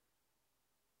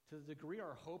 To the degree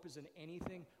our hope is in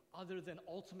anything other than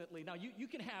ultimately, now you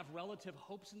can have relative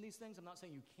hopes in these things. I'm not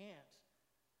saying you can't.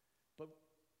 But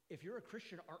if you're a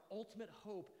Christian, our ultimate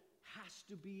hope has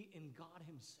to be in God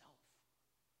himself.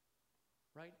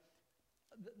 Right?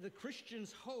 The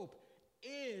Christian's hope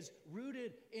is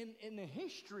rooted in the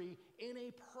history, in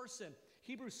a person.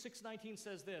 Hebrews 6:19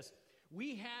 says this,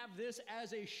 we have this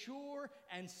as a sure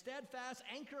and steadfast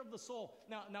anchor of the soul.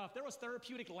 Now, if there was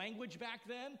therapeutic language back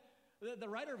then, the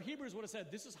writer of Hebrews would have said,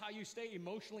 this is how you stay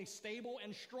emotionally stable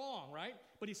and strong, right?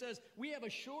 But he says, we have a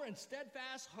sure and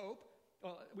steadfast hope.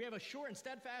 We have a sure and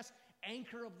steadfast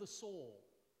anchor of the soul.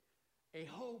 A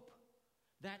hope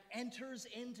that enters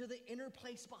into the inner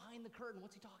place behind the curtain.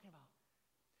 What's he talking about?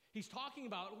 He's talking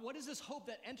about, what is this hope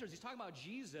that enters? He's talking about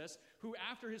Jesus, who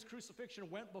after his crucifixion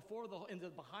went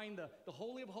behind the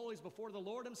Holy of Holies before the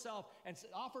Lord himself and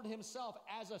offered himself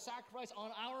as a sacrifice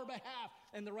on our behalf.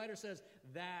 And the writer says,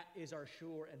 that is our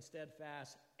sure and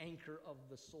steadfast anchor of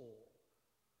the soul.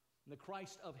 And the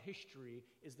Christ of history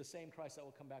is the same Christ that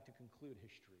will come back to conclude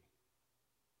history.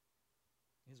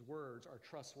 His words are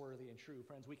trustworthy and true.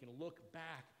 Friends, we can look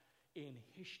back in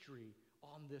history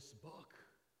on this book.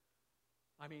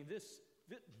 I mean, this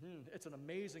It's an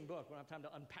amazing book. We don't have time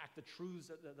to unpack the truths,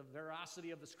 the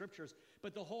veracity of the scriptures.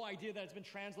 But the whole idea that it's been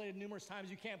translated numerous times,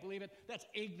 you can't believe it, that's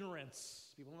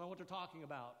ignorance. People don't know what they're talking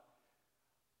about.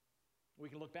 We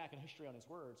can look back in history on his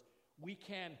words. We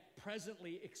can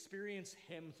presently experience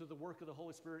him through the work of the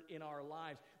Holy Spirit in our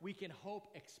lives. We can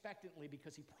hope expectantly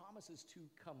because he promises to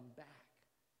come back.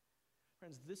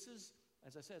 Friends, this is,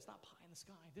 as I said, it's not pie in the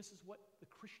sky. This is what the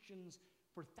Christians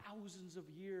for thousands of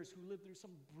years who lived through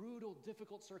some brutal,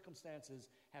 difficult circumstances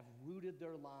have rooted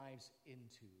their lives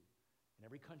into. In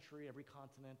every country, every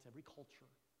continent, every culture.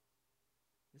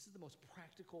 This is the most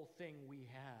practical thing we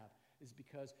have, is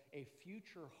because a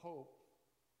future hope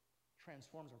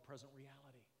transforms our present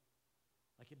reality,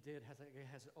 like it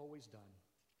has always done.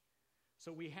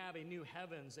 So we have a new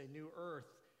heavens, a new earth.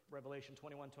 Revelation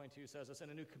 21:22 says this, and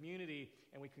a new community,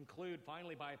 and we conclude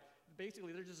finally by,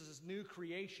 basically there's just this new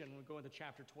creation. We go into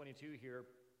chapter 22 here.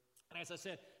 And as I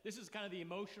said, this is kind of the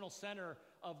emotional center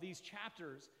of these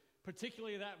chapters,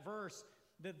 particularly that verse,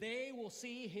 that they will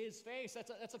see his face.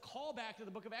 That's a callback to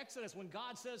the book of Exodus when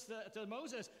God says to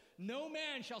Moses, no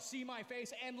man shall see my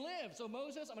face and live. So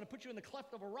Moses, I'm going to put you in the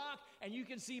cleft of a rock, and you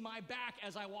can see my back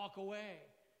as I walk away.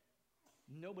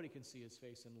 Nobody can see his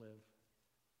face and live.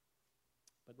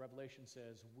 But Revelation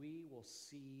says, we will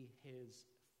see his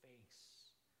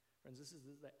face. Friends, this is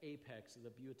the apex of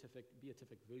the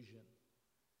beatific vision.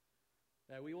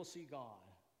 That we will see God,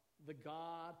 the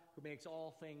God who makes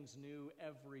all things new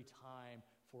every time,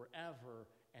 forever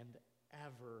and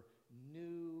ever.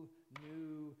 New,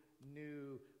 new,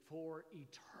 new, for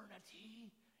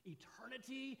eternity.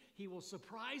 Eternity, he will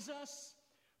surprise us.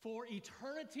 For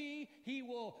eternity, he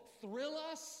will thrill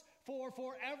us. For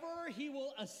forever, he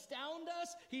will astound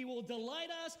us, he will delight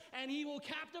us, and he will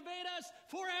captivate us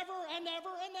forever and ever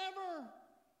and ever.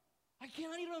 I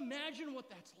cannot even imagine what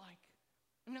that's like.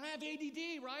 I mean, I have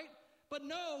ADD, right? But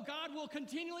no, God will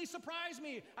continually surprise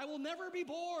me. I will never be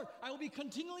bored. I will be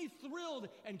continually thrilled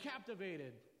and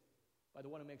captivated by the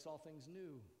one who makes all things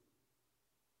new.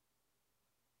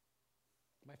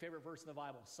 My favorite verse in the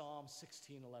Bible, Psalm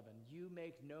 16:11. You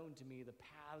make known to me the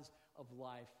paths of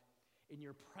life. In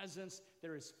your presence,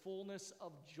 there is fullness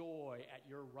of joy. At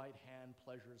your right hand,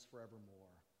 pleasures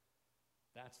forevermore.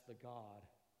 That's the God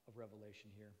of Revelation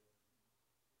here.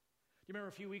 Do you remember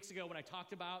a few weeks ago when I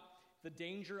talked about the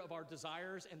danger of our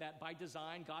desires and that by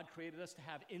design, God created us to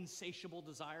have insatiable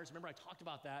desires? Remember, I talked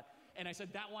about that. And I said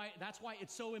that's why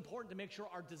it's so important to make sure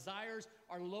our desires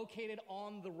are located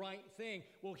on the right thing.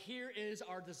 Well, here is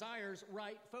our desires'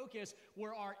 right focus,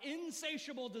 where our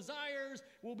insatiable desires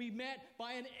will be met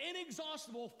by an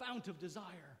inexhaustible fount of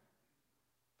desire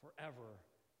forever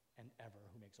and ever,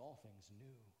 who makes all things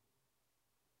new.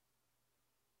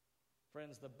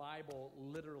 Friends, the Bible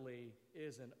literally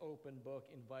is an open book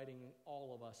inviting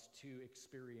all of us to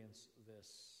experience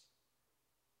this.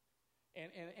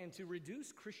 And to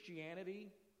reduce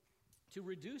Christianity, to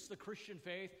reduce the Christian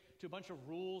faith to a bunch of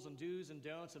rules and do's and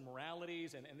don'ts and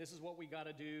moralities, and this is what we got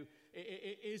to do,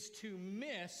 is to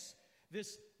miss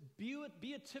this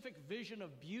beatific vision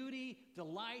of beauty,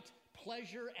 delight,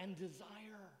 pleasure, and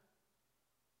desire.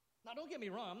 Now, don't get me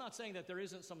wrong. I'm not saying that there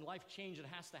isn't some life change that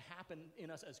has to happen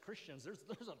in us as Christians.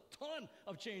 There's a ton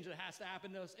of change that has to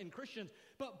happen in us in Christians.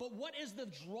 But what is the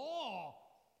draw?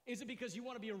 Is it because you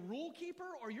want to be a rule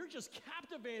keeper, or you're just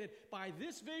captivated by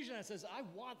this vision that says, I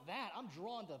want that, I'm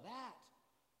drawn to that?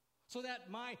 So that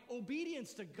my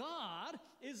obedience to God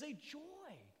is a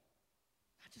joy,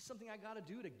 not just something I got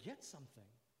to do to get something.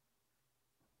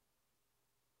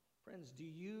 Friends, do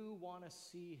you want to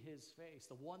see his face,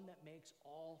 the one that makes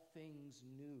all things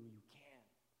new? You can.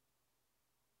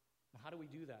 Now, how do we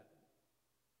do that?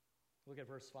 Look at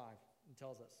verse 5. It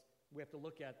tells us. We have to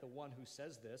look at the one who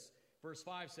says this. Verse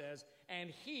 5 says, and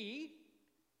he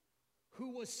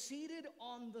who was seated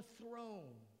on the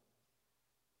throne,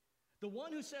 the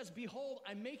one who says, behold,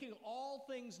 I'm making all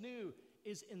things new,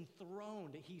 is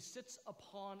enthroned. He sits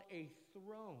upon a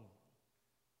throne.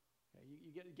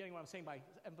 You getting what I'm saying by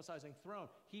emphasizing throne?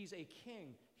 He's a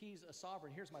king. He's a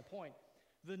sovereign. Here's my point.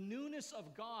 The newness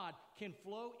of God can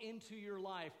flow into your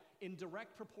life in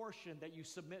direct proportion that you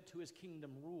submit to his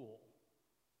kingdom rule.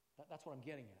 That's what I'm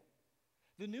getting at.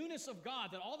 The newness of God,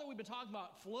 that all that we've been talking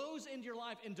about, flows into your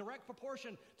life in direct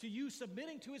proportion to you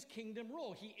submitting to his kingdom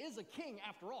rule. He is a king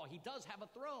after all. He does have a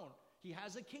throne. He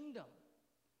has a kingdom.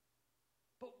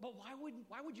 But why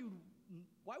would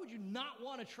you not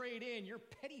want to trade in your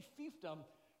petty fiefdom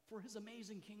for his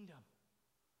amazing kingdom?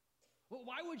 Well,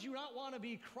 why would you not want to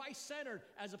be Christ-centered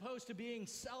as opposed to being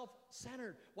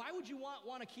self-centered? Why would you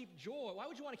want to keep joy? Why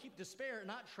would you want to keep despair and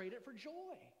not trade it for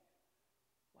joy?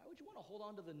 Why would you want to hold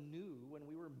on to the new when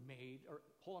we were made, or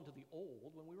hold on to the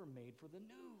old when we were made for the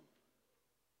new?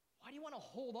 Why do you want to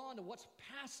hold on to what's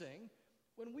passing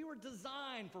when we were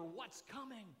designed for what's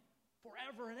coming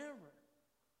forever and ever?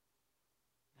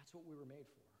 That's what we were made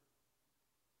for.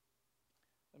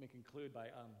 Let me conclude by,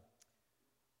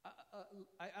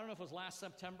 I don't know if it was last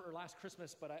September or last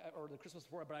Christmas, or the Christmas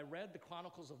before, but I read the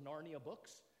Chronicles of Narnia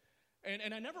books.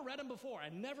 And I never read them before. I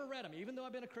never read them, even though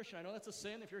I've been a Christian. I know that's a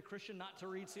sin if you're a Christian not to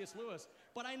read C.S. Lewis.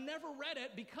 But I never read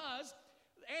it because,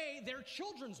 A, they're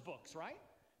children's books, right?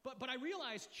 But I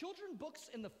realized children's books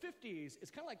in the 50s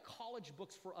is kind of like college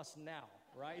books for us now,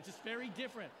 right? It's just very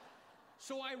different.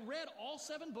 So I read all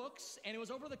 7 books, and it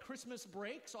was over the Christmas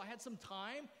break, so I had some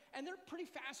time. And they're pretty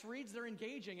fast reads. They're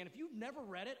engaging. And if you've never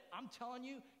read it, I'm telling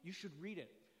you, you should read it.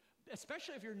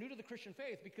 Especially if you're new to the Christian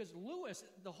faith, because Lewis,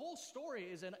 the whole story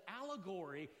is an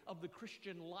allegory of the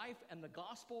Christian life and the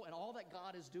gospel and all that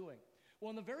God is doing. Well,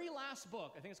 in the very last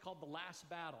book, I think it's called The Last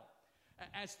Battle,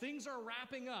 as things are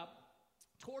wrapping up,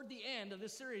 toward the end of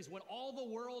this series, when all the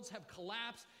worlds have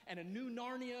collapsed and a new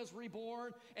Narnia is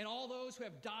reborn, and all those who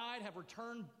have died have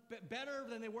returned better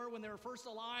than they were when they were first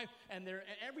alive, and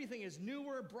everything is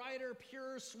newer, brighter,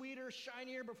 purer, sweeter,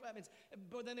 shinier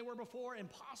than they were before,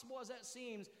 impossible as that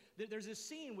seems. There's this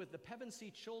scene with the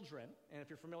Pevensey children, and if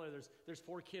you're familiar, there's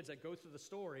 4 kids that go through the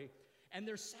story, and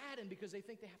they're saddened because they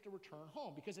think they have to return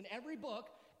home, because in every book,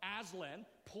 Aslan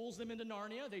pulls them into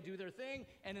Narnia, they do their thing,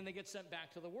 and then they get sent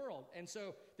back to the world. And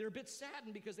so they're a bit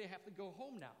saddened because they have to go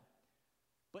home now.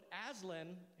 But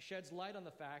Aslan sheds light on the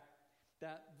fact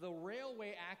that the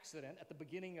railway accident at the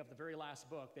beginning of the very last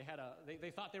book,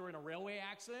 they thought they were in a railway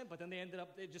accident, but then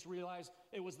they just realized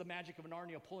it was the magic of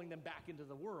Narnia pulling them back into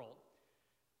the world.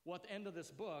 Well, at the end of this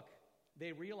book,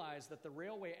 they realized that the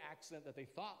railway accident that they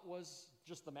thought was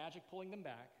just the magic pulling them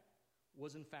back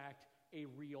was in fact a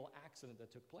real accident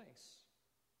that took place.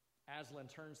 Aslan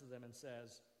turns to them and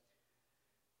says,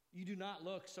 "You do not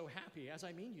look so happy as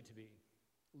I mean you to be."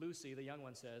 Lucy, the young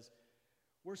one, says,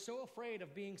 "We're so afraid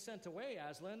of being sent away,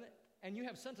 Aslan, and you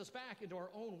have sent us back into our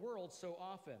own world so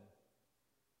often."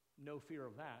 "No fear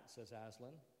of that," says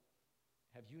Aslan.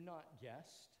 "Have you not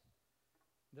guessed?"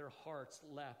 Their hearts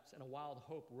leapt, and a wild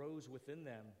hope rose within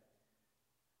them.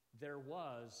 "There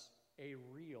was a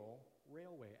real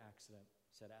railway accident,"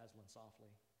 said Aslan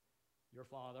softly. "Your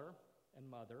father and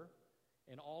mother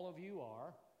and all of you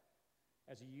are,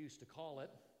 as he used to call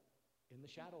it, in the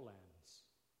Shadowlands.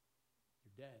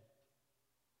 You're dead."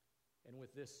 And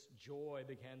with this, joy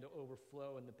began to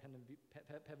overflow in the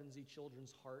Pevensey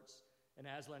children's hearts. And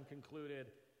Aslan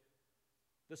concluded,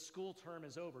 "The school term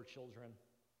is over, children.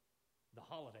 The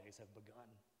holidays have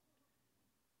begun.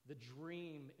 The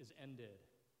dream is ended.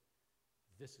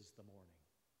 This is the morning."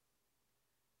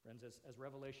 Friends, as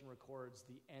Revelation records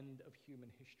the end of human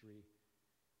history,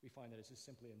 we find that this is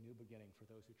simply a new beginning for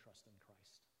those who trust in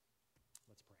Christ.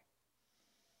 Let's pray.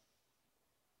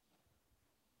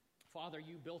 Father,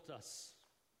 you built us,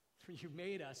 you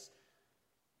made us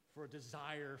for a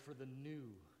desire for the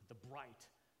new, the bright,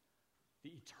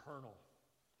 the eternal,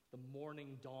 the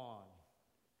morning dawn.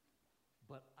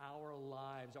 But our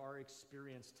lives, our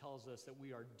experience tells us that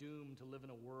we are doomed to live in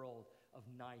a world of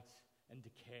night and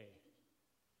decay.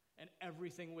 And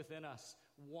everything within us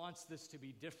wants this to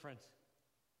be different.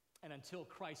 And until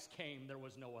Christ came, there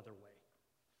was no other way.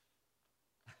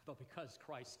 But because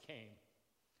Christ came,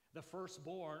 the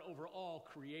firstborn over all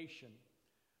creation,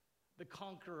 the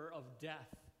conqueror of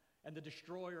death and the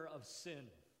destroyer of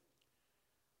sin,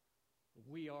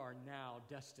 we are now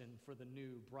destined for the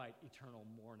new, bright, eternal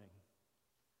morning.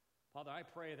 Father, I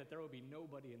pray that there will be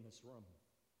nobody in this room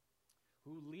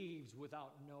who leaves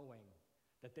without knowing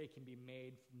that they can be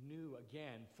made new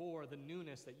again for the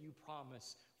newness that you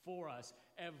promise for us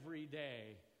every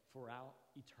day throughout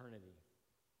eternity.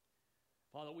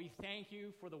 Father, we thank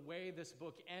you for the way this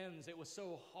book ends. It was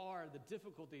so hard, the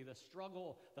difficulty, the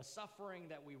struggle, the suffering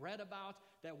that we read about,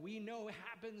 that we know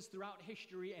happens throughout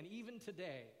history, and even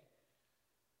today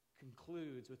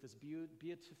concludes with this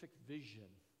beatific vision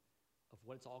of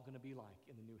what it's all going to be like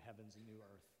in the new heavens and new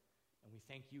earth. And we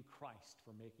thank you, Christ,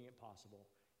 for making it possible.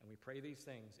 And we pray these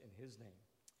things in his name.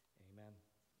 Amen.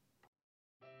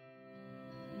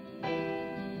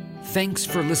 Thanks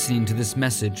for listening to this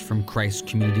message from Christ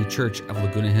Community Church of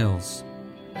Laguna Hills.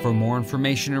 For more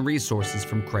information and resources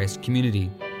from Christ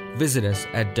Community, visit us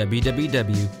at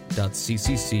www.ccclh.org.